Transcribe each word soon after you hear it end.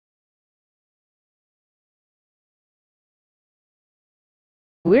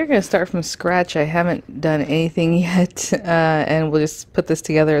We're going to start from scratch. I haven't done anything yet, and we'll just put this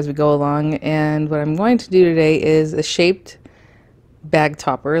together as we go along. And what I'm going to do today is a shaped bag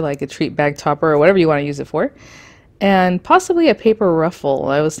topper, like a treat bag topper or whatever you want to use it for, and possibly a paper ruffle.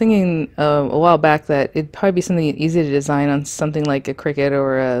 I was thinking a while back that it'd probably be something easy to design on something like a Cricut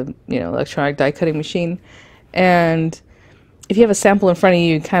or a electronic die cutting machine. And if you have a sample in front of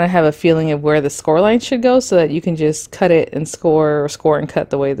you, you kind of have a feeling of where the score line should go so that you can just cut it and score, or score and cut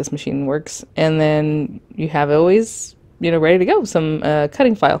the way this machine works. And then you have always, ready to go, some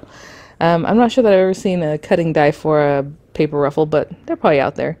cutting file. I'm not sure that I've ever seen a cutting die for a paper ruffle, but they're probably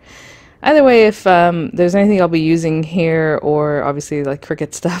out there. Either way, if there's anything I'll be using here, or obviously like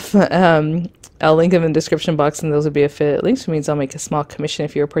Cricut stuff, I'll link them in the description box, and those would be affiliate links, which means I'll make a small commission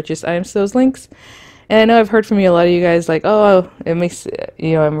if you purchase items to those links. And I know I've heard from you, a lot of you guys, like, oh, it makes,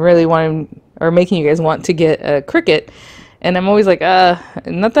 I'm really wanting, or making you guys want to get a Cricut. And I'm always like,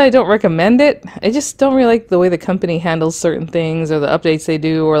 not that I don't recommend it, I just don't really like the way the company handles certain things, or the updates they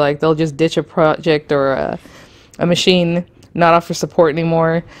do, or like they'll just ditch a project or a machine, not offer support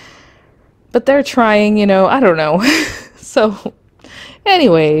anymore. But they're trying, I don't know. So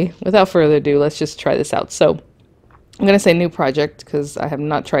anyway, without further ado, let's just try this out. So I'm going to say new project because I have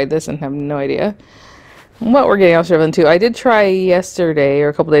not tried this and have no idea what we're getting ourselves into. I did try yesterday or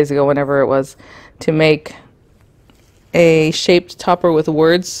a couple days ago, whenever it was, to make a shaped topper with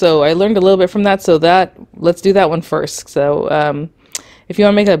words. So I learned a little bit from that. So let's do that one first. So if you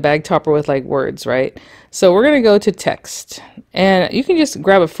want to make a bag topper with like words, right? So we're going to go to text, and you can just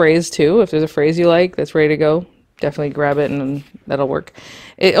grab a phrase too. If there's a phrase you like that's ready to go, definitely grab it and that'll work.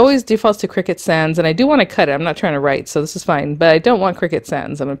 It always defaults to Cricut Sans, and I do want to cut it. I'm not trying to write, so this is fine, but I don't want Cricut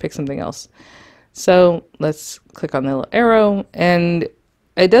Sans. I'm going to pick something else. So let's click on the little arrow, and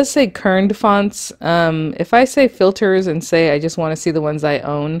it does say kerned fonts. If I say filters and say I just want to see the ones I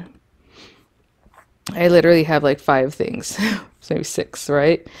own, I literally have like 5 things, maybe 6,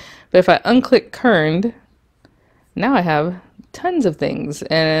 right? But if I unclick kerned, now I have tons of things,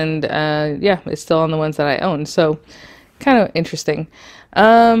 and yeah, it's still on the ones that I own, so kind of interesting.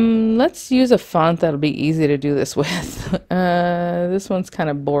 Let's use a font that'll be easy to do this with. This one's kind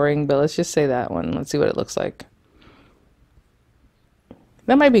of boring, but let's just say that one. Let's see what it looks like.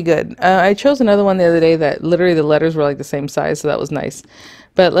 That might be good. I chose another one the other day that literally the letters were like the same size, so that was nice.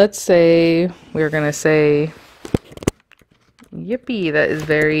 But let's say we're gonna say yippee. That is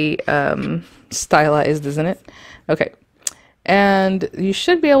very stylized, isn't it? Okay. And you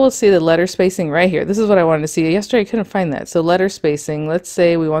should be able to see the letter spacing right here. This is what I wanted to see. Yesterday I couldn't find that. So letter spacing, let's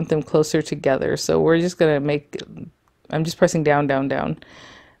say we want them closer together. So we're just going to make, I'm just pressing down, down, down.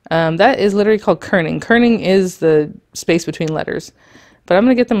 That is literally called kerning. Kerning is the space between letters. But I'm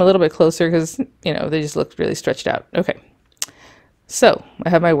going to get them a little bit closer because, they just look really stretched out. Okay. So I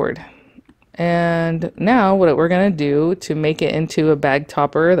have my word. And now what we're going to do to make it into a bag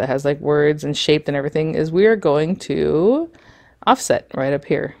topper that has like words and shaped and everything is we are going to offset right up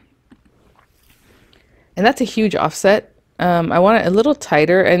here. And that's a huge offset. I want it a little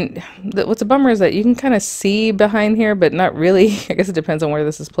tighter, and what's a bummer is that you can kind of see behind here, but not really. I guess it depends on where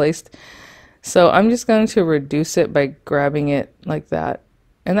this is placed. So I'm just going to reduce it by grabbing it like that.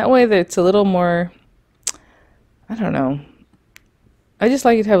 And that way that it's a little more, I don't know. I just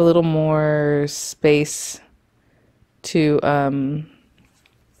like it to have a little more space to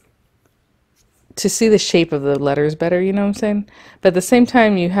see the shape of the letters better, you know what I'm saying? But at the same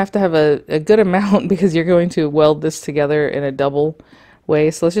time, you have to have a good amount because you're going to weld this together in a double way.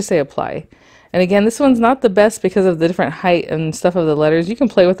 So let's just say apply. And again, this one's not the best because of the different height and stuff of the letters. You can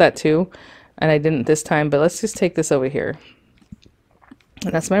play with that too, and I didn't this time, but let's just take this over here.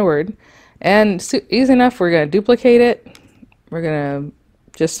 And that's my word. And so easy enough, we're going to duplicate it. We're going to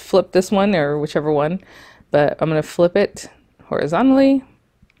just flip this one, or whichever one, but I'm going to flip it horizontally.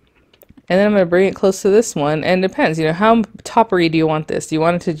 And then I'm going to bring it close to this one. And it depends, how toppery do you want this? Do you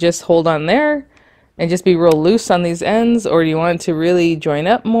want it to just hold on there and just be real loose on these ends? Or do you want it to really join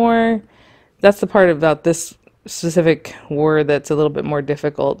up more? That's the part about this specific word that's a little bit more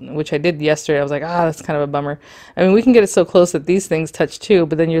difficult, which I did yesterday. I was like, that's kind of a bummer. I mean, we can get it so close that these things touch too,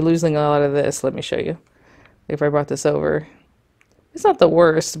 but then you're losing a lot of this. Let me show you. If I brought this over. It's not the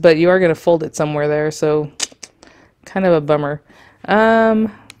worst, but you are going to fold it somewhere there, so kind of a bummer.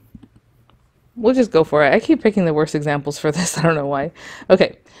 We'll just go for it. I keep picking the worst examples for this. I don't know why.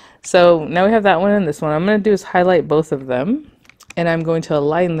 Okay, so now we have that one and this one. I'm going to do is highlight both of them, and I'm going to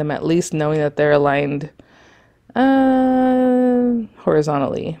align them, at least knowing that they're aligned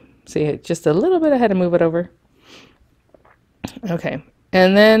horizontally. See, just a little bit. I had to move it over. Okay,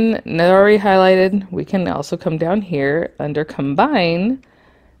 And then now already highlighted, we can also come down here under combine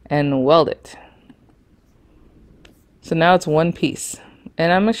and weld it. So now it's one piece.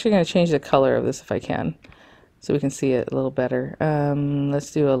 And I'm actually going to change the color of this if I can, so we can see it a little better.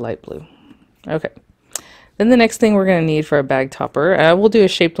 Let's do a light blue. Okay. Then the next thing we're going to need for a bag topper, we'll do a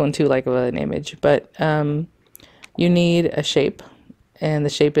shaped one too, like an image, but you need a shape, and the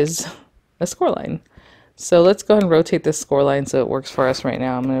shape is a score line. So let's go ahead and rotate this score line so it works for us right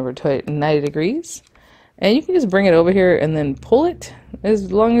now. I'm going to rotate 90 degrees, and you can just bring it over here and then pull it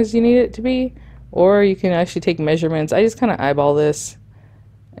as long as you need it to be, or you can actually take measurements. I just kind of eyeball this,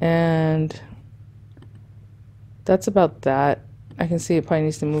 and that's about that. I can see it probably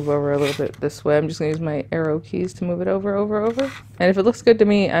needs to move over a little bit this way. I'm just going to use my arrow keys to move it over. And if it looks good to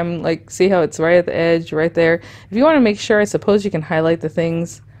me, I'm like, see how it's right at the edge, right there. If you want to make sure, I suppose you can highlight the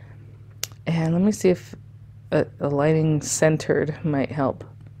things. And let me see if aligning centered might help.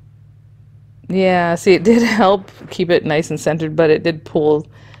 Yeah, see, it did help keep it nice and centered, but it did pull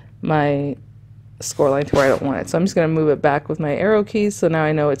my score line to where I don't want it. So I'm just going to move it back with my arrow keys. So now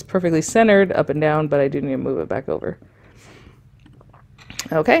I know it's perfectly centered up and down, but I do need to move it back over.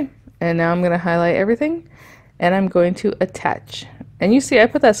 Okay, and now I'm going to highlight everything, and I'm going to attach. And you see I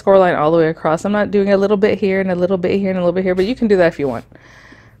put that score line all the way across. I'm not doing a little bit here and a little bit here and a little bit here, but you can do that if you want.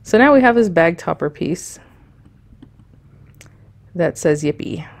 So now we have this bag topper piece that says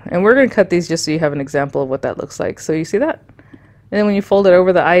yippee. And we're going to cut these just so you have an example of what that looks like. So you see that? And then when you fold it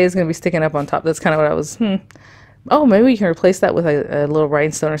over, the eye is going to be sticking up on top. That's kind of what I was, Oh, maybe we can replace that with a little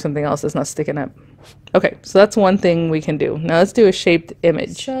rhinestone or something else that's not sticking up. Okay, so that's one thing we can do. Now let's do a shaped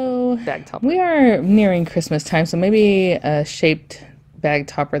image. So bag topper. We are nearing Christmas time, so maybe a shaped bag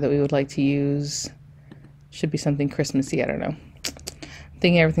topper that we would like to use should be something Christmassy. I don't know. I'm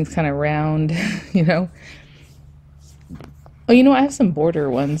thinking everything's kind of round, you know. Oh, you know, I have some border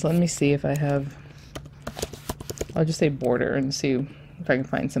ones. Let me see if I have. I'll just say border and see if I can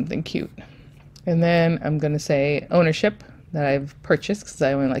find something cute. And then I'm going to say ownership that I've purchased because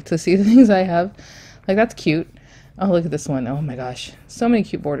I only like to see the things I have. Like, that's cute. Oh, look at this one. Oh my gosh. So many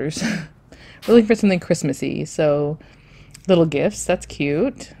cute borders. We're looking for something Christmassy. So little gifts. That's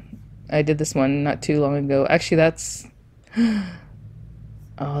cute. I did this one not too long ago. Actually, that's...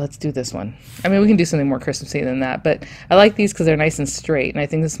 Oh, let's do this one. I mean, we can do something more Christmassy than that. But I like these because they're nice and straight. And I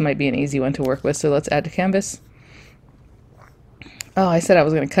think this might be an easy one to work with. So let's add to canvas. Oh, I said I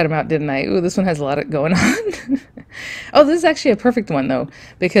was going to cut them out, didn't I? Ooh, this one has a lot going on. Oh, this is actually a perfect one, though,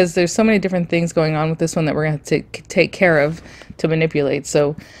 because there's so many different things going on with this one that we're going to have to take care of to manipulate.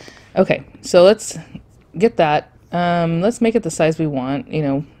 So, okay, so let's get that. Let's make it the size we want, you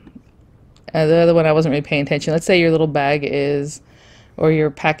know. The other one I wasn't really paying attention. Let's say your little bag is, or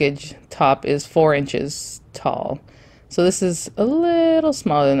your package top is 4 inches tall. So this is a little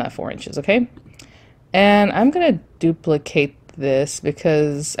smaller than that 4 inches, okay? And I'm going to duplicate this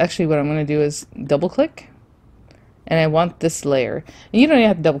because actually what I'm going to do is double click, and I want this layer. And you don't even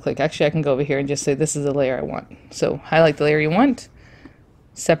have to double click. Actually, I can go over here and just say this is the layer I want. So highlight the layer you want,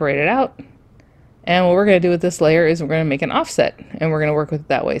 separate it out, and what we're going to do with this layer is we're going to make an offset, and we're going to work with it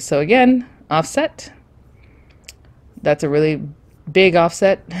that way. So again, offset. That's a really big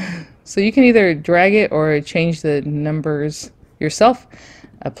offset. So you can either drag it or change the numbers yourself.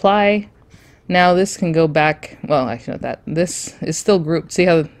 Apply. Now this can go back, well, actually not that. This is still grouped. See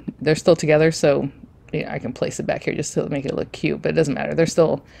how they're still together? So yeah, I can place it back here just to make it look cute, but it doesn't matter. They're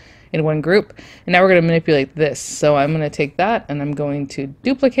still in one group. And now we're going to manipulate this. So I'm going to take that and I'm going to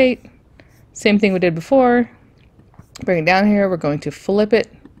duplicate. Same thing we did before. Bring it down here. We're going to flip it.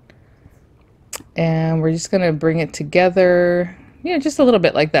 And we're just going to bring it together. Yeah, just a little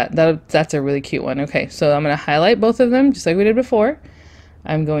bit like that. That's a really cute one. Okay, so I'm going to highlight both of them just like we did before.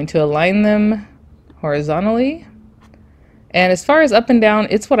 I'm going to align them horizontally. And as far as up and down,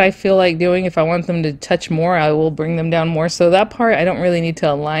 it's what I feel like doing. If I want them to touch more, I will bring them down more. So that part, I don't really need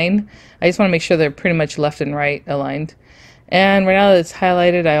to align. I just want to make sure they're pretty much left and right aligned. And right now that it's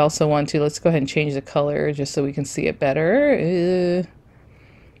highlighted, I also want to, let's go ahead and change the color just so we can see it better.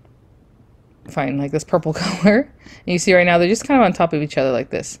 Fine, like this purple color. And you see right now, they're just kind of on top of each other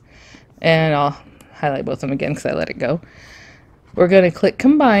like this. And I'll highlight both of them again because I let it go. We're going to click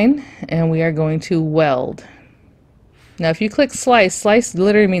combine, and we are going to weld. Now if you click slice, slice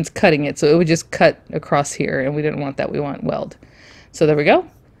literally means cutting it, so it would just cut across here, and we didn't want that. We want weld. So there we go.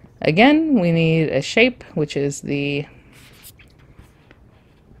 Again, we need a shape, which is the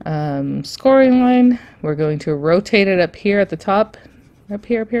scoring line. We're going to rotate it up here at the top, up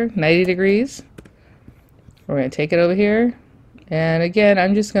here, 90 degrees. We're going to take it over here, and again,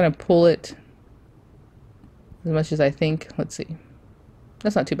 I'm just going to pull it as much as I think. Let's see.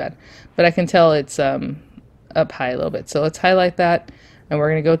 That's not too bad. But I can tell it's up high a little bit. So let's highlight that. And we're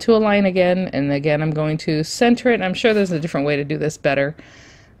going to go to a line again, and again I'm going to center it. And I'm sure there's a different way to do this better.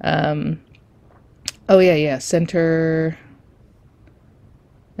 Oh yeah, center.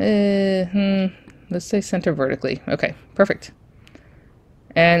 Let's say center vertically. Okay, perfect.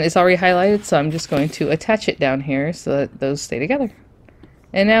 And it's already highlighted, so I'm just going to attach it down here so that those stay together.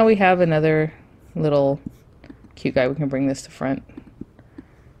 And now we have another little cute guy. We can bring this to front.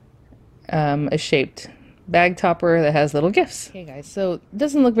 A shaped bag topper that has little gifts. Okay guys, so it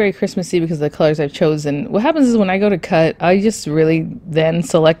doesn't look very Christmassy because of the colors I've chosen. What happens is when I go to cut, I just really then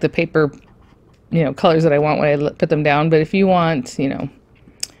select the paper, you know, colors that I want when I put them down. But if you want, you know,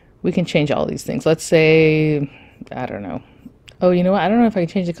 we can change all these things. Let's say, I don't know. Oh, you know what? I don't know if I can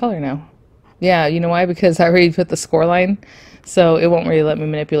change the color now. Yeah, you know why? Because I already put the score line, so it won't really let me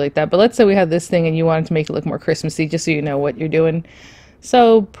manipulate that. But let's say we have this thing and you wanted to make it look more Christmassy, just so you know what you're doing.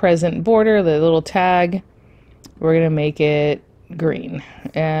 So present border, the little tag, we're gonna make it green.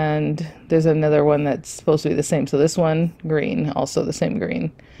 And there's another one that's supposed to be the same. So this one, green, also the same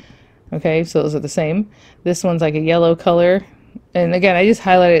green. Okay, so those are the same. This one's like a yellow color. And again, I just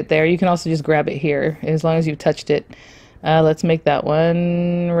highlighted it there. You can also just grab it here as long as you've touched it. Let's make that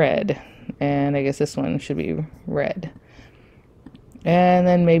one red. And I guess this one should be red. And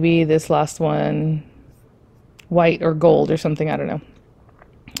then maybe this last one white or gold or something. I don't know.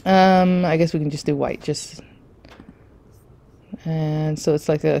 I guess we can just do white. And so it's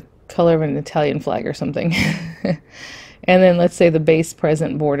like the color of an Italian flag or something. And then let's say the base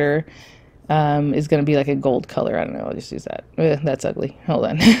present border is going to be like a gold color. I don't know. I'll just use that. That's ugly. Hold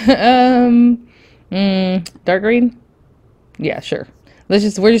on. Dark green? Yeah, sure. We're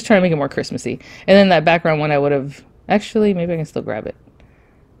just trying to make it more Christmassy. And then that background one I would have... Actually, maybe I can still grab it.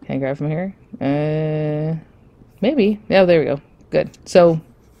 Can I grab from here? Maybe. Yeah, there we go. Good. So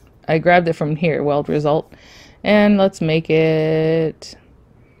I grabbed it from here. Weld result. And let's make it...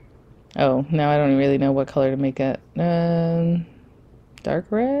 Oh, now I don't really know what color to make it. Dark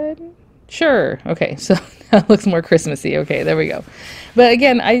red? Sure. Okay, so that looks more Christmassy. Okay, there we go. But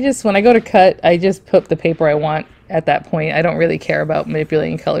again, when I go to cut, I just put the paper I want at that point. I don't really care about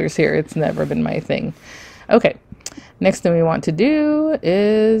manipulating colors here. It's never been my thing. Okay, next thing we want to do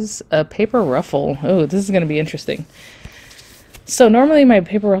is a paper ruffle. Oh, this is going to be interesting. So normally my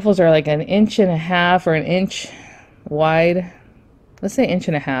paper ruffles are like 1.5 inches or 1 inch wide. Let's say 1.5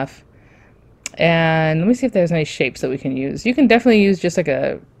 inches. And let me see if there's any shapes that we can use. You can definitely use just like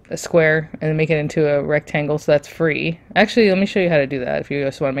a square and make it into a rectangle, so that's free. Actually, let me show you how to do that if you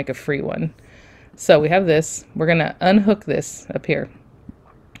just want to make a free one. So we have this. We're going to unhook this up here.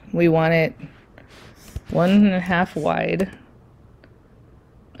 We want it 1.5 wide.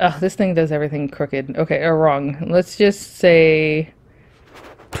 Oh, this thing does everything crooked. Okay, or wrong. Let's just say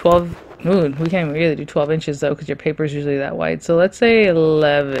 12. Ooh, we can't really do 12 inches though, because your paper is usually that wide. So let's say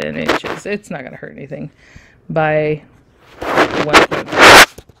 11 inches. It's not going to hurt anything. By 1.5.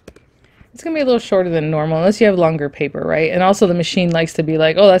 It's going to be a little shorter than normal, unless you have longer paper, right? And also the machine likes to be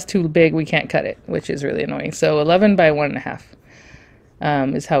like, oh, that's too big, we can't cut it, which is really annoying. So 11 by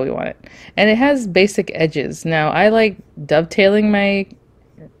 1.5 is how we want it. And it has basic edges. Now, I like dovetailing my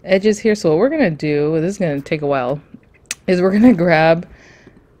edges here, so what we're going to do, this is going to take a while, is we're going to grab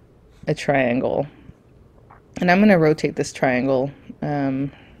a triangle. And I'm going to rotate this triangle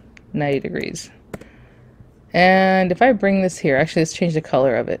 90 degrees. And if I bring this here, actually, let's change the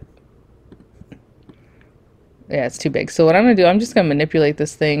color of it. Yeah, it's too big. So what I'm going to do, I'm just going to manipulate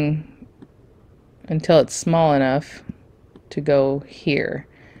this thing until it's small enough to go here.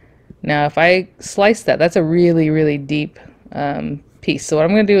 Now, if I slice that, that's a really, really deep piece. So what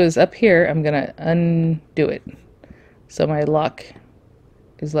I'm going to do is up here, I'm going to undo it. So my lock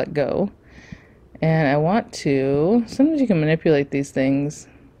is let go. And I want to, sometimes you can manipulate these things.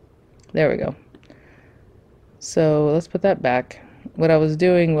 There we go. So let's put that back. What I was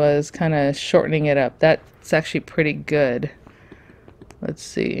doing was kind of shortening it up. That's actually pretty good. Let's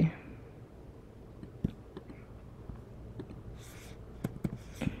see.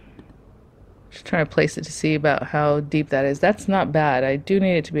 Just trying to place it to see about how deep that is. That's not bad. I do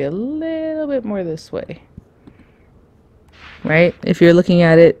need it to be a little bit more this way. Right? If you're looking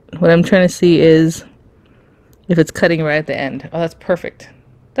at it, what I'm trying to see is if it's cutting right at the end. Oh, that's perfect.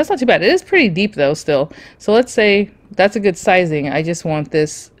 That's not too bad. It is pretty deep though still. So let's say that's a good sizing. I just want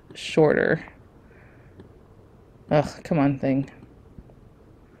this shorter. Ugh, come on thing.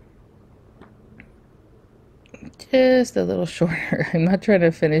 Just a little shorter. I'm not trying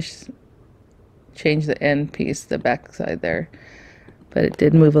to change the end piece, the back side there. But it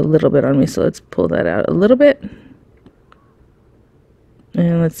did move a little bit on me, so let's pull that out a little bit.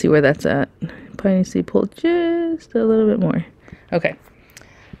 And let's see where that's at. Probably need to pull just a little bit more. Okay.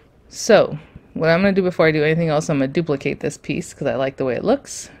 So what I'm going to do before I do anything else, I'm going to duplicate this piece because I like the way it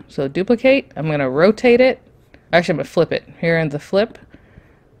looks. So duplicate, I'm going to rotate it. Actually, I'm going to flip it. Here in the flip,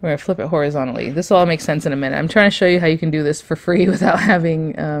 we're going to flip it horizontally. This will all make sense in a minute. I'm trying to show you how you can do this for free without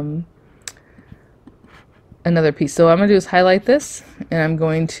having another piece. So what I'm going to do is highlight this, and I'm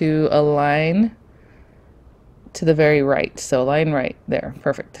going to align to the very right. So line right there.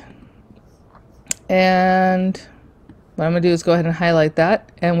 Perfect. And what I'm going to do is go ahead and highlight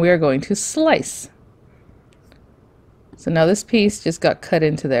that, and we are going to slice. So now this piece just got cut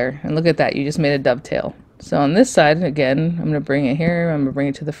into there, and look at that, you just made a dovetail. So on this side, again, I'm going to bring it here, I'm going to bring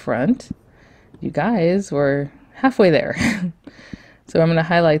it to the front. You guys, we're halfway there. So I'm going to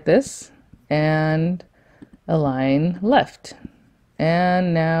highlight this and align left.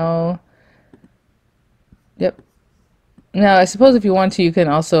 And now, yep. Now, I suppose if you want to, you can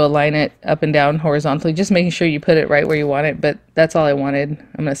also align it up and down horizontally, just making sure you put it right where you want it, but that's all I wanted.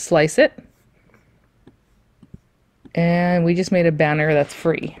 I'm going to slice it. And we just made a banner that's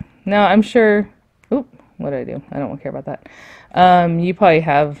free. Now, I'm sure, oop, what did I do? I don't care about that. You probably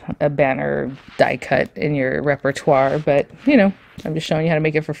have a banner die cut in your repertoire, but, you know, I'm just showing you how to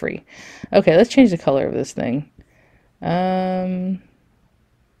make it for free. Okay, let's change the color of this thing. I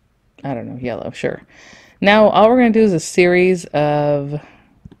don't know, yellow, sure. Now, all we're going to do is a series of,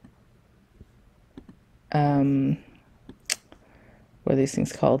 what are these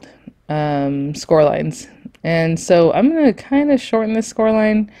things called? Score lines. And so I'm going to kind of shorten this score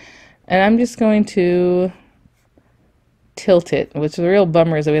line, and I'm just going to tilt it, which the real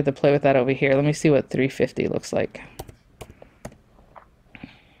bummer is that we have to play with that over here. Let me see what 350 looks like.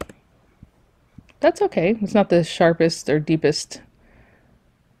 That's okay. It's not the sharpest or deepest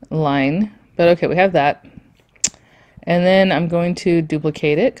line, but okay, we have that. And then I'm going to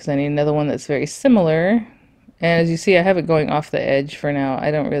duplicate it because I need another one that's very similar. And as you see, I have it going off the edge for now.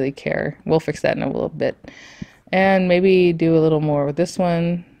 I don't really care. We'll fix that in a little bit. And maybe do a little more with this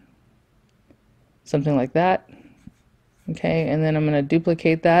one. Something like that. Okay, and then I'm going to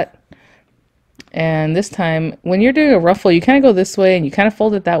duplicate that. And this time, when you're doing a ruffle, you kind of go this way, and you kind of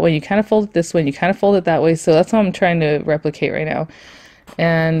fold it that way, you kind of fold it this way, and you kind of fold it that way. So that's what I'm trying to replicate right now.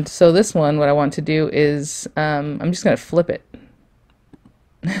 And so this one, what I want to do is, I'm just going to flip it.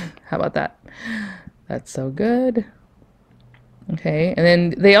 How about that? That's so good. Okay, and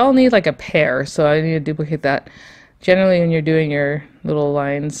then they all need like a pair, so I need to duplicate that. Generally, when you're doing your little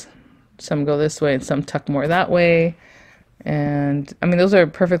lines, some go this way and some tuck more that way. And I mean, those are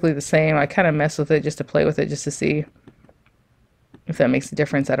perfectly the same. I kind of mess with it just to play with it, just to see if that makes a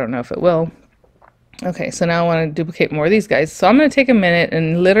difference. I don't know if it will. Okay, so now I want to duplicate more of these guys. So I'm going to take a minute,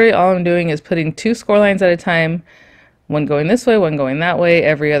 and literally all I'm doing is putting 2 score lines at a time, one going this way, one going that way,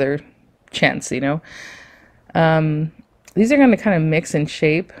 every other chance, you know. These are going to kind of mix in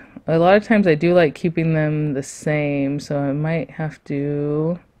shape. A lot of times I do like keeping them the same, so I might have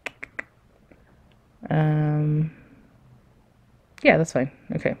to, yeah, that's fine.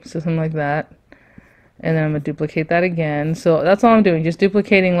 Okay, so something like that. And then I'm going to duplicate that again. So that's all I'm doing, just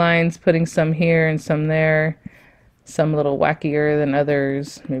duplicating lines, putting some here and some there. Some a little wackier than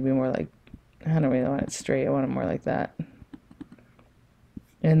others. Maybe more like, I don't really want it straight. I want it more like that.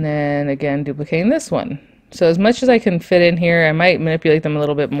 And then again, duplicating this one. So as much as I can fit in here, I might manipulate them a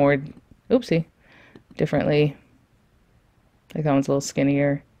little bit more, oopsie, differently. Like that one's a little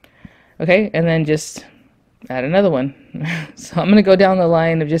skinnier. Okay, and then just add another one. So I'm going to go down the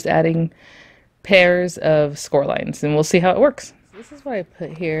line of just adding pairs of score lines, and we'll see how it works. So this is what I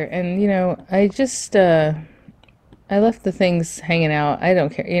put here, and you know, I just I left the things hanging out. I don't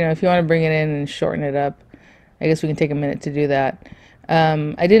care, you know, if you want to bring it in and shorten it up, I guess we can take a minute to do that.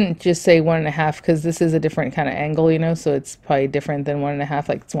 I didn't just say 1.5 because this is a different kind of angle, you know, so it's probably different than 1.5,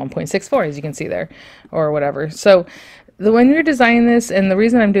 like it's 1.64 as you can see there, or whatever. So when you're designing this, and the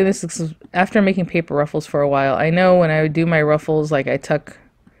reason I'm doing this is after making paper ruffles for a while, I know when I would do my ruffles, like I tuck,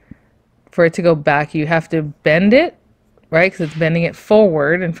 for it to go back, you have to bend it, right? Because it's bending it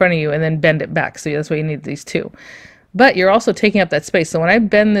forward in front of you and then bend it back. So that's why you need these two. But you're also taking up that space. So when I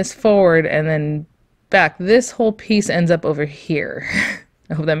bend this forward and then back, this whole piece ends up over here.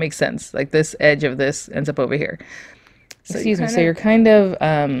 I hope that makes sense. Like this edge of this ends up over here. So excuse me. So you're kind of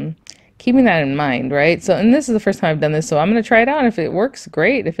keeping that in mind, right? So, and this is the first time I've done this, so I'm going to try it out. If it works,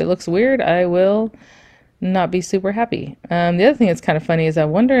 great. If it looks weird, I will not be super happy. The other thing that's kind of funny is I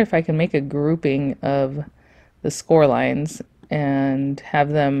wonder if I can make a grouping of the score lines and have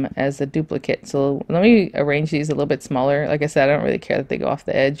them as a duplicate. So let me arrange these a little bit smaller. Like I said, I don't really care that they go off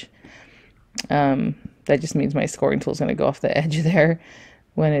the edge. That just means my scoring tool is going to go off the edge there.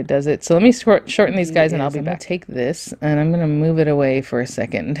 when it does it. So let me shorten these guys and I'll be back. I'm gonna take this and I'm gonna move it away for a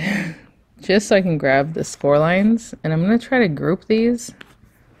second just so I can grab the score lines, and I'm gonna try to group these.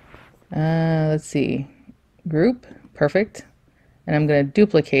 Let's see, group, perfect. And I'm gonna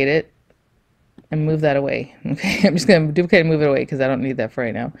duplicate it and move that away. Okay, I'm just gonna duplicate and move it away because I don't need that for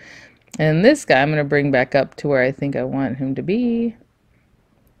right now. And this guy I'm gonna bring back up to where I think I want him to be.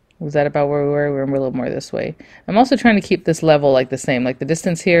 Was that about where we were? We're a little more this way. I'm also trying to keep this level like the same, like the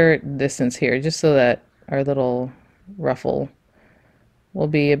distance here, just so that our little ruffle will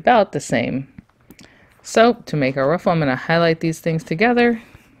be about the same. So to make our ruffle, I'm going to highlight these things together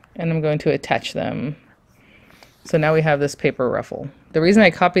and I'm going to attach them. So now we have this paper ruffle. The reason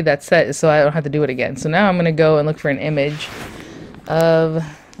I copied that set is so I don't have to do it again. So now I'm going to go and look for an image of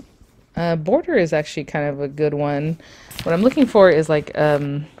border is actually kind of a good one. What I'm looking for is like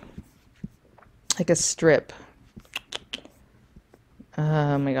a strip.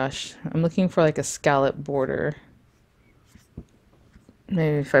 Oh my gosh, I'm looking for like a scallop border.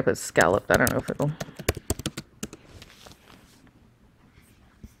 Maybe if I put scallop, I don't know if it'll.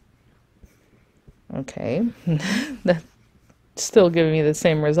 Okay, that's still giving me the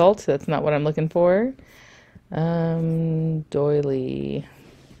same results. That's not what I'm looking for. Doily.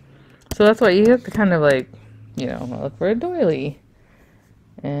 So that's why you have to kind of like, you know, look for a doily.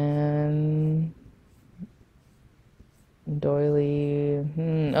 And doily.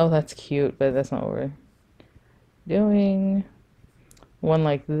 Oh, that's cute, but that's not what we're doing. One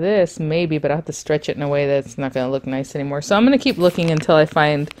like this, maybe, but I have to stretch it in a way that's not going to look nice anymore. So I'm going to keep looking until I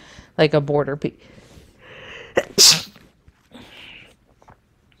find like a border piece.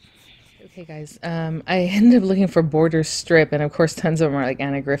 Okay guys, I ended up looking for border strip, and of course tons of them are like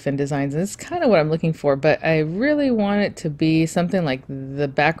Anna Griffin designs, and it's kind of what I'm looking for, but I really want it to be something like the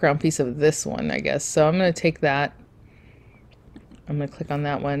background piece of this one, I guess. So I'm going to take that, I'm going to click on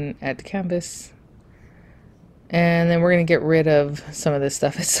that one, add to canvas, and then we're going to get rid of some of this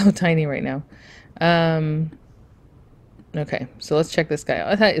stuff. It's so tiny right now. Okay, so let's check this guy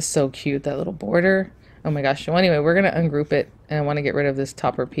out. That is so cute, that little border. Oh my gosh. Well, anyway, we're going to ungroup it, and I want to get rid of this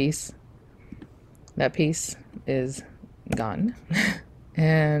topper piece. That piece is gone.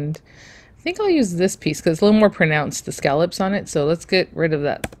 And I think I'll use this piece because it's a little more pronounced, the scallops on it. So let's get rid of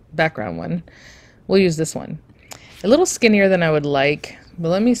that background one. We'll use this one. A little skinnier than I would like, but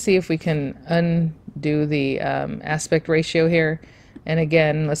let me see if we can undo the aspect ratio here. And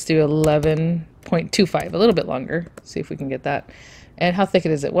again, let's do 11.25, a little bit longer. See if we can get that. And how thick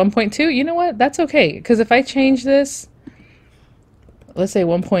it is? 1.2? You know what? That's okay. Because if I change this, let's say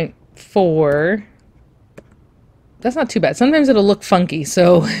 1.4, that's not too bad. Sometimes it'll look funky,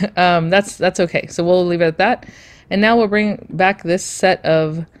 so that's okay. So we'll leave it at that. And now we'll bring back this set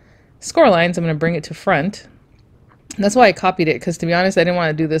of score lines. I'm going to bring it to front. And that's why I copied it, because to be honest, I didn't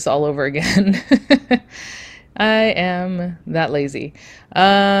want to do this all over again. I am that lazy.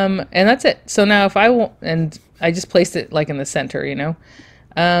 And that's it. So now if I want, and I just placed it like in the center, you know.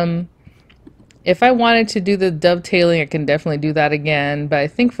 If I wanted to do the dovetailing, I can definitely do that again. But I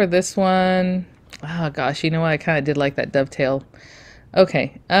think for this one, oh gosh, you know what? I kind of did like that dovetail.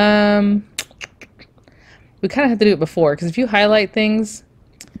 Okay. We kind of have to do it before, because if you highlight things,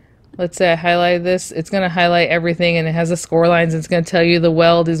 let's say I highlight this, it's going to highlight everything, and it has the score lines, and it's going to tell you the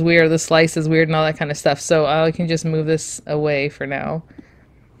weld is weird, the slice is weird, and all that kind of stuff. So I can just move this away for now.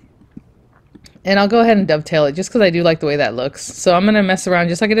 And I'll go ahead and dovetail it just because I do like the way that looks. So I'm going to mess around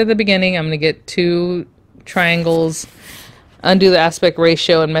just like I did at the beginning. I'm going to get 2 triangles, undo the aspect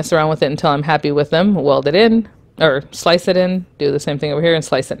ratio, and mess around with it until I'm happy with them. Weld it in, or slice it in. Do the same thing over here and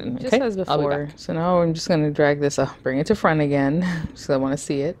slice it in. Okay? Just as before. I'll be back. So now I'm just going to drag this up, bring it to front again, because I want to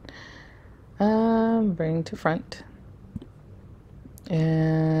see it. Bring to front.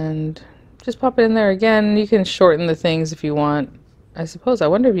 And just pop it in there again. You can shorten the things if you want. I suppose. I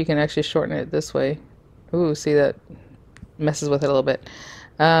wonder if you can actually shorten it this way. Ooh, see, that messes with it a little bit.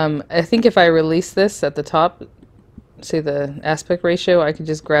 I think if I release this at the top, see the aspect ratio, I could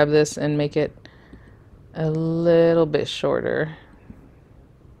just grab this and make it a little bit shorter.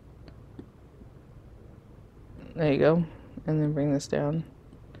 There you go. And then bring this down.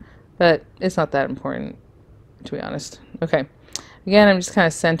 But it's not that important, to be honest. Okay. Again, I'm just kind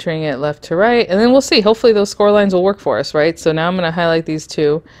of centering it left to right, and then we'll see. Hopefully those score lines will work for us, right? So now I'm going to highlight these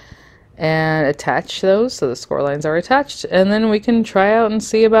 2 and attach those so the score lines are attached, and then we can try out and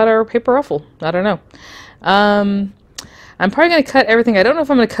see about our paper ruffle. I don't know. I'm probably going to cut everything. I don't know if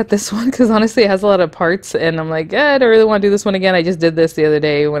I'm going to cut this one because honestly it has a lot of parts, and I'm like, I don't really want to do this one again. I just did this the other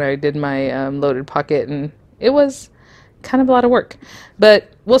day when I did my loaded pocket, and it was kind of a lot of work. But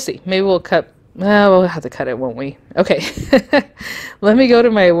we'll see. Maybe we'll cut Well, we'll have to cut it, won't we? Okay. Let me go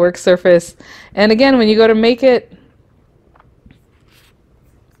to my work surface. And again, when you go to make it,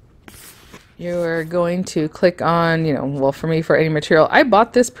 you're going to click on, you know, well, for me, for any material. I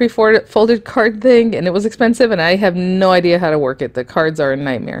bought this pre-folded card thing, and it was expensive, and I have no idea how to work it. The cards are a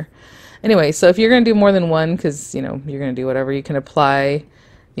nightmare. Anyway, so if you're going to do more than one, because, you know, you're going to do whatever, you can apply,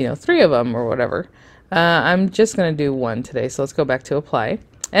 you know, 3 of them or whatever. I'm just going to do 1 today, so let's go back to apply.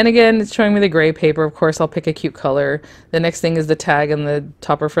 And again, it's showing me the gray paper. Of course, I'll pick a cute color. The next thing is the tag and the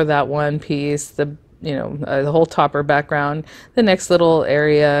topper for that one piece, the, you know, the whole topper background, the next little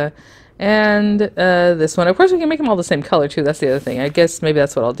area, and this one. Of course, we can make them all the same color too. That's the other thing. I guess maybe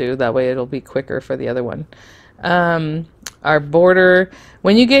that's what I'll do. That way it'll be quicker for the other one. Our border,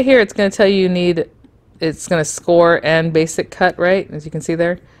 when you get here, it's going to tell you it's going to score and basic cut, right? As you can see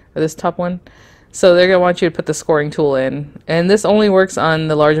there, or this top one. So they're going to want you to put the scoring tool in. And this only works on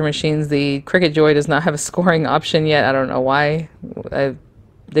the larger machines. The Cricut Joy does not have a scoring option yet. I don't know why.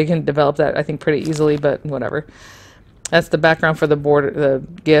 They can develop that, I think, pretty easily, but whatever. That's the background for the border, the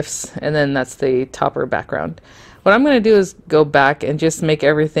GIFs, and then that's the topper background. What I'm going to do is go back and just make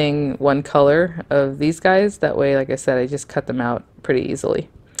everything one color of these guys. That way, like I said, I just cut them out pretty easily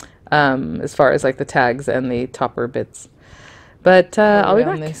as far as like the tags and the topper bits. But I'll be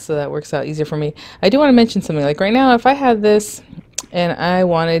back. This, so that works out easier for me. I do want to mention something. Like right now, if I had this and I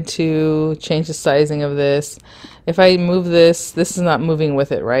wanted to change the sizing of this, if I move this, this is not moving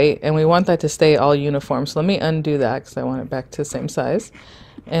with it, right? And we want that to stay all uniform. So let me undo that because I want it back to the same size.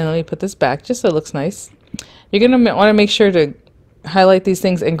 And let me put this back just so it looks nice. You're going to want to make sure to highlight these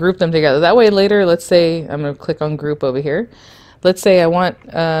things and group them together. That way later, let's say, I'm going to click on group over here. Let's say I want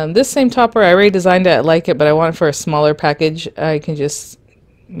this same topper. I already designed it, I like it, but I want it for a smaller package. I can just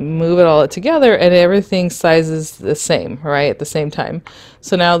move it all together and everything sizes the same, right, at the same time.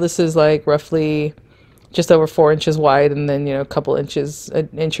 So now this is like roughly just over 4 inches wide, and then, you know, a couple inches, an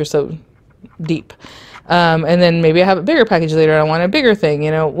inch or so deep. And then maybe I have a bigger package later. I want a bigger thing, you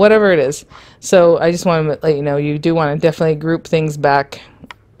know, whatever it is. So I just want to let you know, you do want to definitely group things back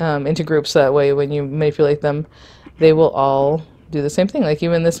into groups. So that way when you manipulate them, they will all do the same thing. Like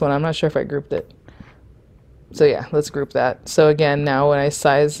even this one, I'm not sure if I grouped it. So yeah, let's group that. So again, now when I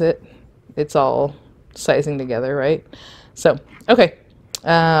size it, it's all sizing together, right? So, okay.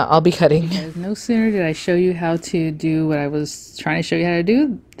 I'll be cutting. No sooner did I show you how to do what I was trying to show you how to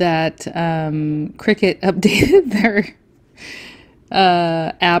do, that Cricut updated their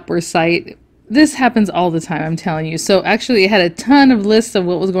app or site. This happens all the time, I'm telling you. So actually it had a ton of lists of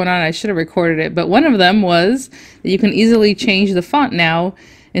what was going on. I should have recorded it, but one of them was that you can easily change the font now.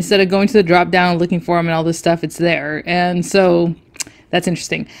 Instead of going to the drop down looking for them and all this stuff, it's there. And so that's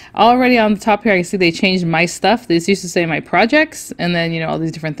interesting. Already on the top here, I can see they changed my stuff. This used to say my projects, and then, you know, all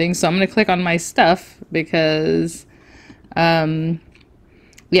these different things. So I'm going to click on my stuff because, yeah.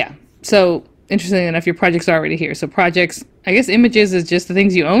 So interestingly enough, your projects are already here. So projects, I guess images is just the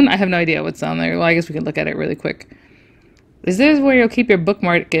things you own. I have no idea what's on there. Well, I guess we can look at it really quick. Is this where you'll keep your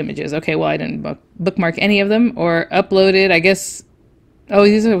bookmark images? Okay, well, I didn't bookmark any of them or uploaded. I guess, oh,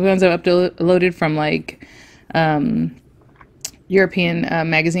 these are the ones that are uploaded from like European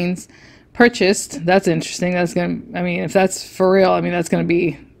magazines. Purchased, that's interesting. That's gonna, I mean, if that's for real, I mean, that's gonna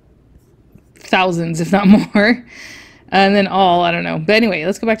be thousands, if not more. And then all, I don't know. But anyway,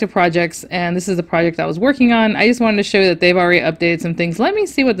 let's go back to projects. And this is the project I was working on. I just wanted to show you that they've already updated some things. Let me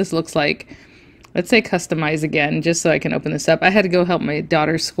see what this looks like. Let's say customize again, just so I can open this up. I had to go help my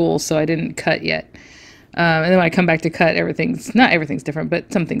daughter's school, so I didn't cut yet. And then when I come back to cut, not everything's different,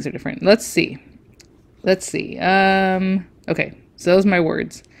 but some things are different. Let's see. Let's see. Okay, so those are my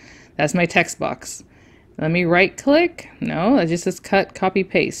words. That's my text box. Let me right click. No, that just says cut, copy,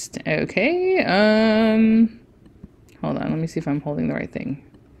 paste. Okay. Hold on, let me see if I'm holding the right thing.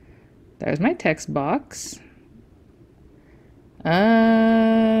 There's my text box.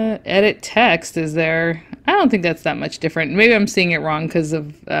 Edit text is there. I don't think that's that much different. Maybe I'm seeing it wrong because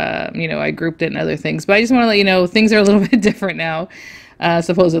of, you know, I grouped it in other things. But I just want to let you know things are a little bit different now,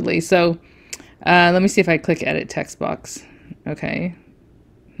 supposedly. So let me see if I click edit text box. Okay.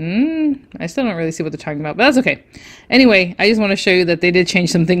 I still don't really see what they're talking about, but that's okay. Anyway, I just want to show you that they did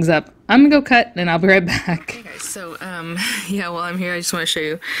change some things up. I'm gonna go cut and I'll be right back. Okay guys, so yeah, while I'm here, I just want to show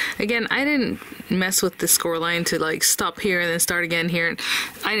you. Again, I didn't mess with the score line to like stop here and then start again here.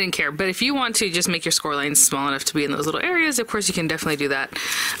 I didn't care, but if you want to just make your score lines small enough to be in those little areas, of course you can definitely do that.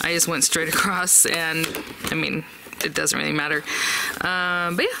 I just went straight across and, I mean, it doesn't really matter.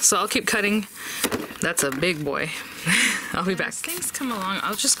 But yeah, so I'll keep cutting. That's a big boy. I'll be back. As things come along,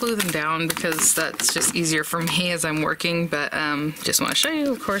 I'll just glue them down because that's just easier for me as I'm working, but just want to show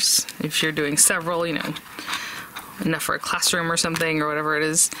you, of course, if you're doing several, you know, enough for a classroom or something or whatever it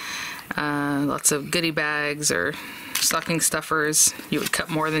is, lots of goodie bags or stocking stuffers, you would cut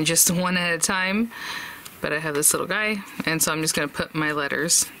more than just one at a time, but I have this little guy, and so I'm just going to put my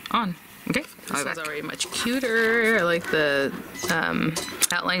letters on. Okay, this one's already much cuter. I like the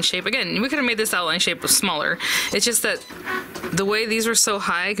outline shape. Again, we could have made this outline shape smaller. It's just that the way these were so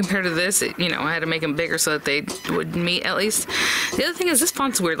high compared to this, you know, I had to make them bigger so that they would meet at least. The other thing is this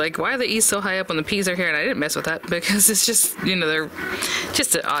font's weird. Like, why are the E's so high up when the P's are here? And I didn't mess with that because it's just, you know, they're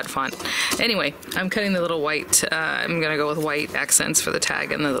just an odd font. Anyway, I'm cutting the little white. I'm going to go with white accents for the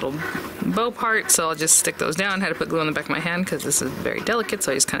tag and the little bow part, so I'll just stick those down. I had to put glue on the back of my hand because this is very delicate,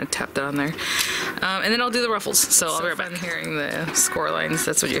 so I just kind of tapped it on there. And then I'll do the ruffles, so I'll be right back. I'm hearing the score lines.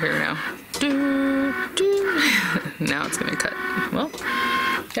 That's what you hear now. Do, do. Now it's going to cut. Well,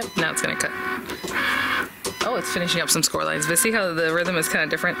 yep, now it's going to cut. Oh, it's finishing up some score lines, but see how the rhythm is kind of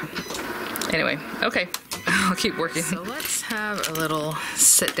different? Anyway, okay. I'll keep working. So let's have a little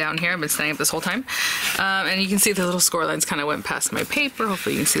sit down here. I've been standing up this whole time. And you can see the little score lines kind of went past my paper.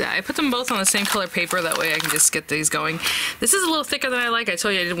 Hopefully you can see that. I put them both on the same color paper. That way I can just get these going. This is a little thicker than I like. I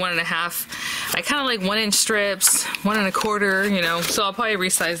told you I did 1.5. I kind of like 1-inch strips, 1 1/4, you know, so I'll probably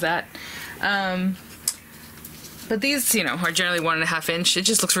resize that. But these, you know, are generally 1.5 inch. It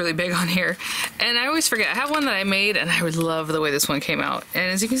just looks really big on here. And I always forget, I have one that I made and I would love the way this one came out. And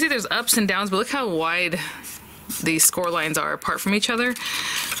as you can see, there's ups and downs, but look how wide these score lines are apart from each other,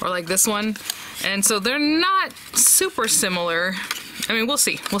 or like this one. And so they're not super similar. I mean, we'll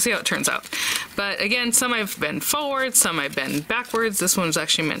see how it turns out. But again, some I've bent forward, some I've bent backwards. This one's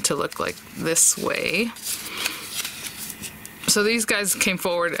actually meant to look like this way. So these guys came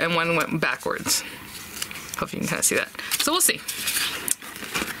forward and one went backwards. Hope you can kind of see that. So we'll see.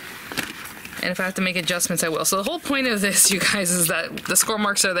 And if I have to make adjustments, I will. So the whole point of this, you guys, is that the score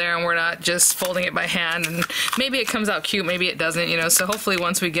marks are there and we're not just folding it by hand. And maybe it comes out cute, maybe it doesn't, you know. So hopefully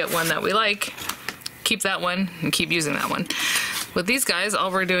once we get one that we like, keep that one and keep using that one. With these guys,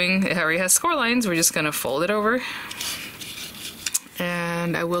 all we're doing, it already has score lines. We're just going to fold it over.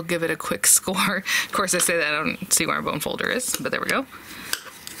 And I will give it a quick score. Of course, I say that I don't see where our bone folder is, but there we go.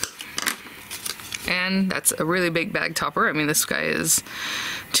 And that's a really big bag topper. I mean, this guy is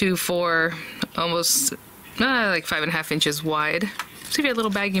 2, 4, almost like 5.5 inches wide. So if you have a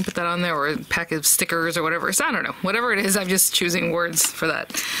little bag, you can put that on there, or a pack of stickers or whatever. So I don't know. Whatever it is, I'm just choosing words for that.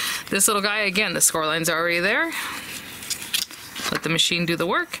 This little guy, again, the score lines are already there. Let the machine do the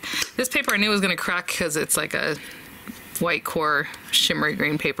work. This paper I knew was going to crack because it's like a white core shimmery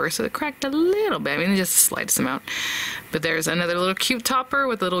green paper, so it cracked a little bit. I mean, it just slides them out. But there's another little cute topper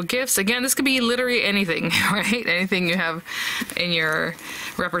with little gifts. Again, this could be literally anything, right? Anything you have in your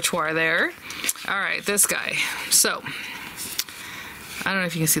repertoire there. All right, this guy. So I don't know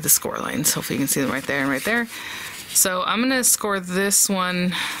if you can see the score lines. Hopefully you can see them right there and right there. So I'm gonna score this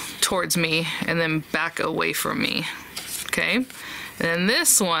one towards me and then back away from me. Okay, and then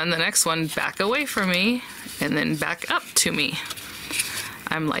this one, the next one, back away from me and then back up to me.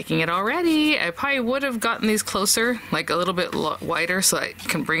 I'm liking it already. I probably would have gotten these closer, like a little bit wider, so I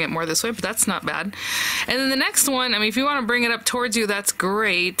can bring it more this way, but that's not bad. And then the next one, I mean, if you want to bring it up towards you, that's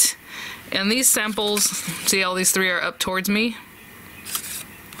great. And these samples, see all these 3 are up towards me,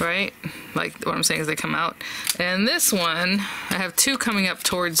 right? Like what I'm saying is they come out. And this one, I have 2 coming up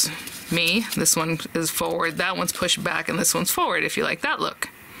towards me. This one is forward, that one's pushed back, and this one's forward, if you like that look.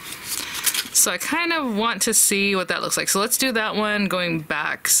 So I kind of want to see what that looks like. So let's do that one going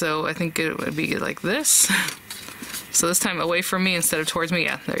back. So I think it would be like this. So this time away from me instead of towards me.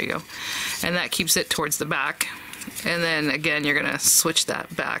 Yeah, there you go. And that keeps it towards the back. And then again, you're gonna switch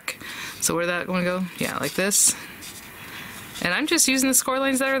that back. So where that gonna go? Yeah, like this. And I'm just using the score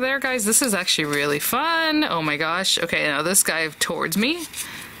lines that are there, guys. This is actually really fun. Oh my gosh. Okay, now this guy towards me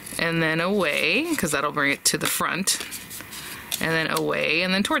and then away, because that'll bring it to the front. And then away,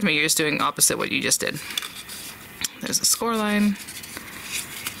 and then towards me. You're just doing opposite what you just did. There's a score line.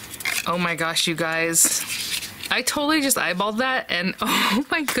 Oh my gosh, you guys. I totally just eyeballed that, and oh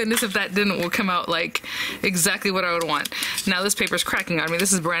my goodness, if that didn't come out like exactly what I would want. Now this paper's cracking on me.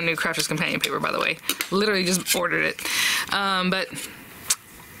 This is brand new Crafter's Companion paper, by the way. Literally just ordered it. But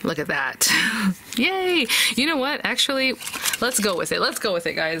look at that. Yay! You know what? Actually, let's go with it. Let's go with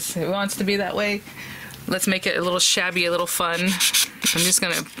it, guys. It wants to be that way. Let's make it a little shabby, a little fun. I'm just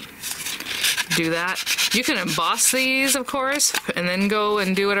gonna do that. You can emboss these, of course, and then go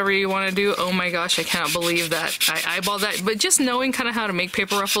and do whatever you want to do. Oh my gosh, I cannot believe that I eyeballed that. But just knowing kind of how to make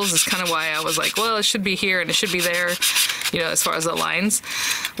paper ruffles is kind of why I was like, well, it should be here and it should be there, you know, as far as the lines.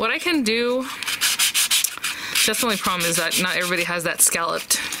 What I can do, that's the only problem, is that not everybody has that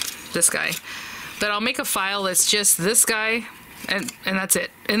scalloped, this guy. But I'll make a file that's just this guy, and that's it.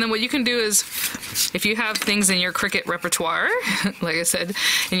 And then what you can do is, if you have things in your Cricut repertoire, like I said,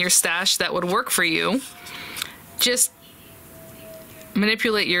 in your stash that would work for you, just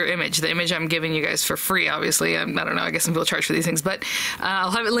manipulate your image, the image I'm giving you guys for free, obviously. I don't know, I guess some people charge for these things, but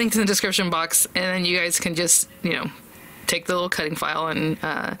I'll have it linked in the description box, and then you guys can just, you know, take the little cutting file and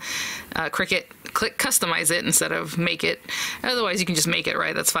Cricut, click customize it instead of make it. Otherwise you can just make it,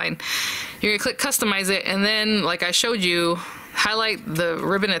 right? That's fine. You're gonna click customize it, and then like I showed you, highlight the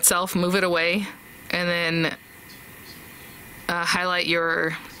ribbon itself, move it away, and then highlight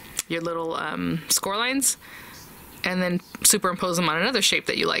your little score lines, and then superimpose them on another shape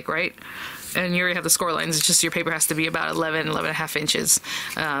that you like, right? And you already have the score lines. It's just your paper has to be about 11.5 inches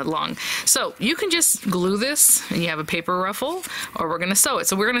long. So you can just glue this and you have a paper ruffle, or we're gonna sew it.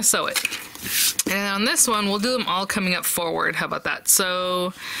 So we're gonna sew it. And on this one, we'll do them all coming up forward. How about that?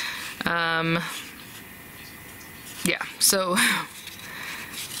 So, yeah, so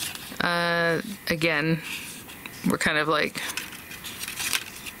again, we're kind of like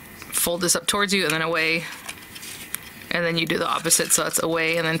fold this up towards you and then away. And then you do the opposite, so it's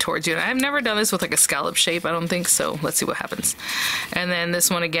away and then towards you. And I've never done this with like a scallop shape, I don't think, so let's see what happens. And then this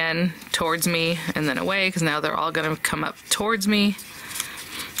one again, towards me and then away, because now they're all gonna come up towards me.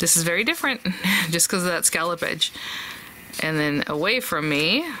 This is very different, just because of that scallop edge. And then away from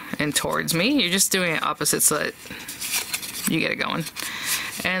me and towards me. You're just doing it opposite so that you get it going.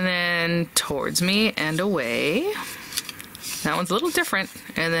 And then towards me and away. That one's a little different.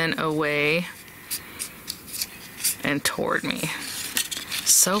 And then away and toward me.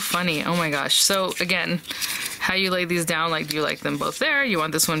 So funny. Oh my gosh. So again, how you lay these down, like do you like them both there? You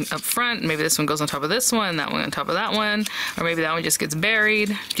want this one up front, maybe this one goes on top of this one, that one on top of that one, or maybe that one just gets buried.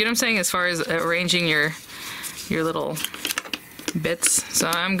 Do you know what I'm saying as far as arranging your little bits? So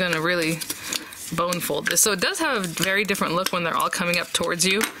I'm gonna really bone fold this. So it does have a very different look when they're all coming up towards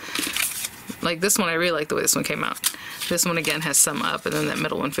you. Like this one, I really like the way this one came out. This one again has some up, and then that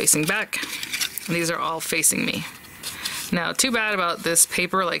middle one facing back. And these are all facing me. Now, too bad about this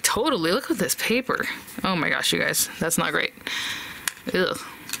paper, like totally, look at this paper. Oh my gosh, you guys, that's not great. Ugh.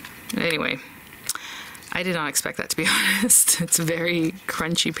 Anyway, I did not expect that, to be honest. It's very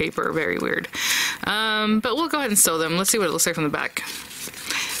crunchy paper, very weird. But we'll go ahead and sew them. Let's see what it looks like from the back.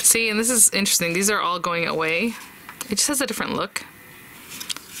 See, and this is interesting. These are all going away. It just has a different look.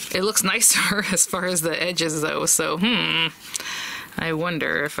 It looks nicer as far as the edges though, so I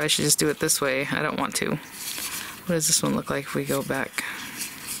wonder if I should just do it this way. I don't want to. What does this one look like if we go back?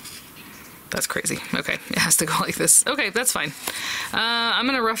 That's crazy. Okay, it has to go like this. Okay, that's fine. I'm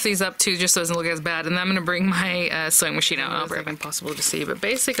gonna rough these up too, just so it doesn't look as bad, and then I'm gonna bring my sewing machine out. I'll bring it. Impossible to see, but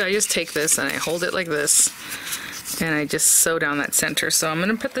basically I just take this and I hold it like this, and I just sew down that center. So I'm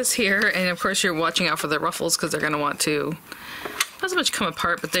gonna put this here, and of course you're watching out for the ruffles because they're gonna want to not so much come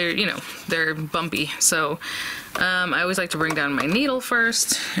apart, but they're, you know, they're bumpy. So I always like to bring down my needle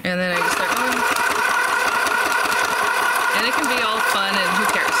first, and then I just start going. And it can be all fun and who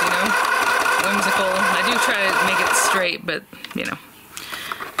cares, you know? Whimsical. I do try to make it straight, but, you know.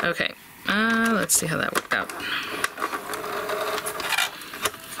 Okay, let's see how that worked out.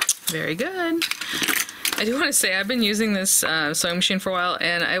 Very good. I do want to say I've been using this sewing machine for a while,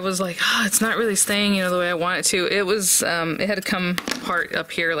 and I was like, oh, it's not really staying, you know, the way I want it to. It was, it had to come apart up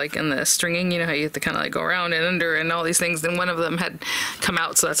here, like in the stringing, you know how you have to kind of like go around and under and all these things. Then one of them had come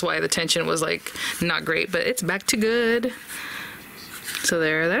out, so that's why the tension was like not great, but it's back to good. So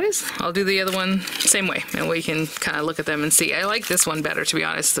there that is. I'll do the other one same way, and we can kind of look at them and see. I like this one better, to be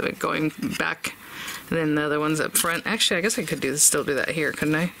honest, going back than the other ones up front. Actually, I guess I could still do that here,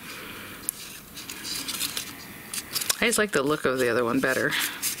 couldn't I? I just like the look of the other one better.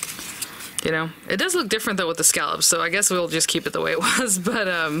 You know, it does look different though with the scallops, so I guess we'll just keep it the way it was, but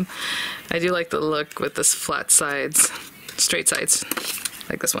I do like the look with this flat sides, straight sides,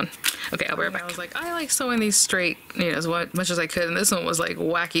 like this one. Okay, I'll be right back. I was like, I like sewing these straight, you know, as much as I could, and this one was like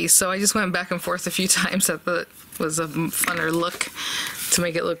wacky, so I just went back and forth a few times. I thought it was a funner look to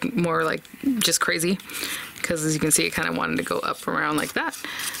make it look more like just crazy, because as you can see, it kind of wanted to go up from around like that,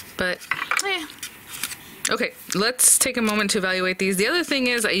 but Okay, let's take a moment to evaluate these. The other thing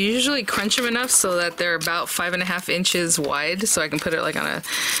is I usually crunch them enough so that they're about 5.5 inches wide, so I can put it like on a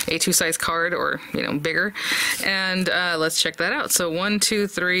A2 size card or, you know, bigger. And let's check that out. So 1, 2,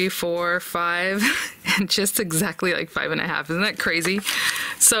 3, 4, 5, and just exactly like 5.5. Isn't that crazy?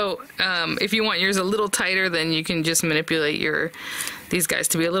 So if you want yours a little tighter, then you can just manipulate these guys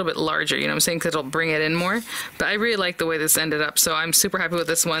to be a little bit larger, you know what I'm saying, because it'll bring it in more. But I really like the way this ended up, so I'm super happy with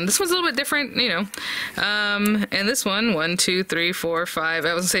this one. This one's a little bit different, you know. And this one, 1, 2, 3, 4, 5,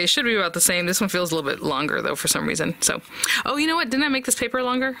 I was gonna say it should be about the same. This one feels a little bit longer though for some reason. So, oh, you know what? Didn't I make this paper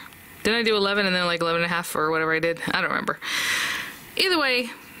longer? Didn't I do 11 and then like 11.5 or whatever I did? I don't remember. Either way,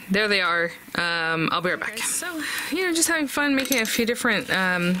 there they are. I'll be right back. Okay, so, you know, just having fun making a few different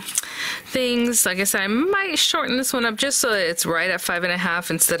things. Like I said, I might shorten this one up just so that it's right at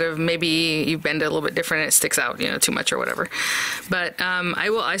 5.5 instead of maybe you bend it a little bit different and it sticks out, you know, too much or whatever. But I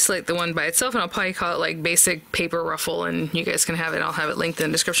will isolate the one by itself and I'll probably call it like basic paper ruffle, and you guys can have it. I'll have it linked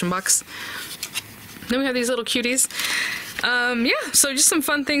in the description box. Then we have these little cuties. Yeah, so just some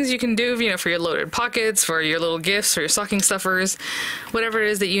fun things you can do, you know, for your loaded pockets, for your little gifts, for your stocking stuffers, whatever it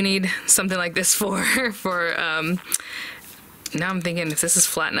is that you need something like this for. Now I'm thinking if this is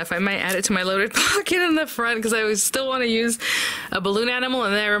flat enough, I might add it to my loaded pocket in the front because I always still want to use a balloon animal.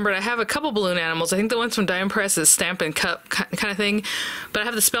 And then I remembered I have a couple balloon animals. I think the ones from Diamond Press is stamp and cup kind of thing. But I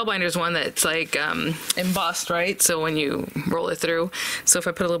have the Spellbinders one that's like embossed, right? So when you roll it through. So if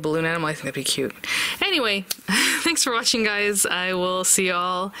I put a little balloon animal, I think that'd be cute. Anyway, thanks for watching, guys. I will see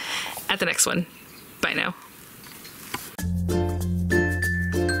y'all at the next one. Bye now.